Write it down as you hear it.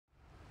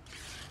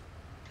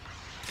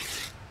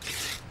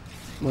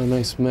My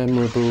most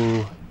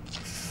memorable...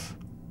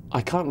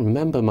 I can't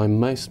remember my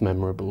most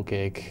memorable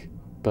gig,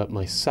 but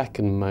my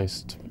second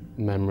most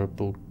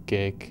memorable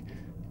gig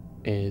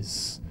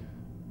is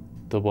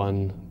the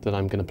one that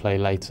I'm going to play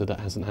later that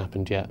hasn't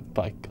happened yet,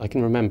 but I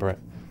can remember it,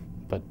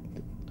 but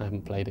I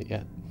haven't played it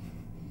yet.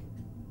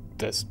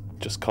 There's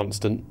just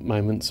constant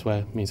moments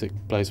where music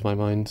blows my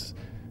mind.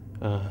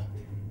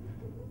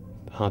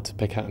 Hard to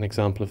pick out an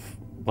example of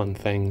one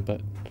thing,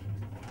 but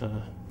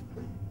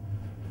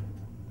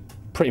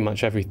pretty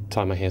much every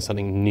time I hear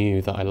something new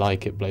that I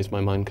like, it blows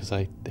my mind because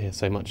I hear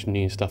so much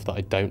new stuff that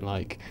I don't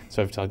like.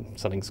 So every time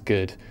something's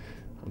good,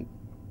 I'm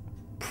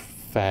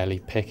fairly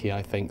picky,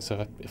 I think.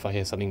 So if I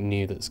hear something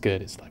new that's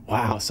good, it's like,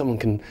 wow, someone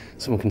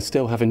can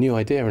still have a new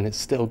idea and it's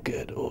still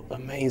good or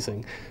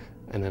amazing.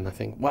 And then I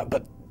think, well,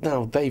 but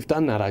now they've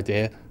done that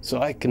idea,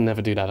 so I can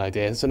never do that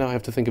idea. So now I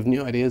have to think of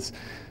new ideas.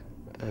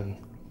 And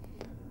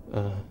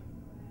I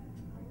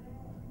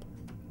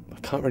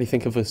can't really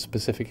think of a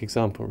specific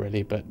example,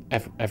 really, but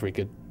every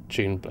good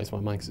tune blows my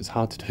mind because it's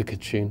hard to do a good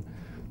tune.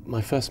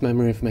 My first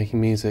memory of making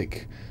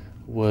music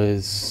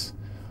was,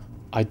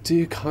 I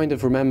do kind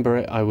of remember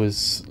it. I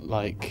was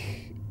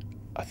like,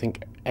 I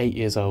think 8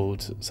 years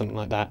old, something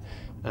like that,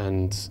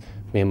 and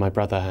me and my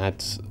brother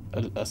had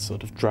a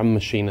sort of drum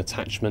machine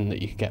attachment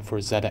that you could get for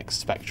a ZX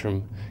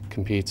Spectrum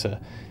computer,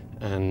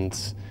 and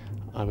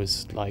I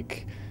was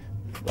like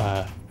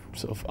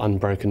sort of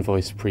unbroken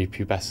voice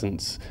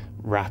prepubescent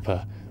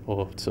rapper,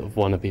 or sort of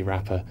wannabe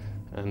rapper,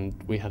 and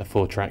we had a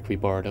 4-track we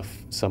borrowed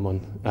off someone.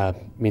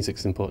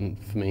 Music's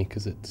important for me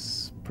because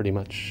it's pretty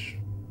much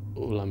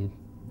all I'm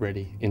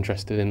really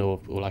interested in, or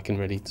all I can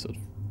really sort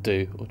of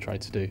do or try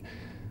to do,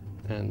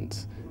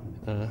 and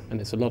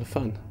it's a lot of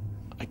fun.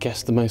 I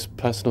guess the most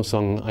personal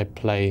song I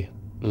play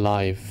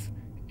live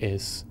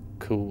is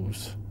called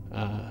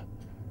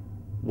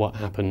What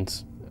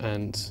Happened,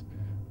 and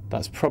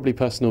that's probably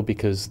personal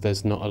because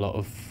there's not a lot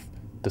of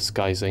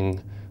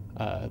disguising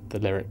the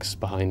lyrics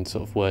behind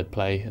sort of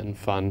wordplay and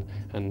fun,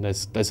 and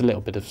there's a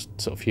little bit of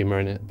sort of humour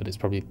in it, but it's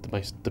probably the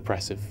most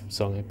depressive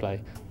song I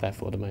play,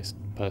 therefore the most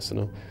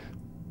personal.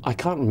 I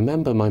can't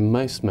remember my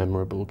most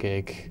memorable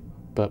gig,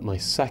 but my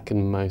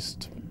second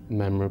most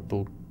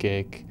memorable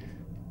gig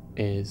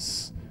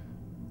is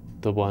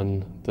the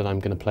one that I'm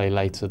going to play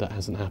later that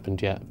hasn't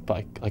happened yet,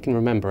 but I can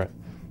remember it,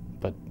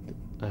 but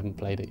I haven't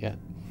played it yet.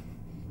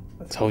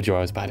 I told you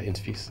I was bad at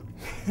interviews.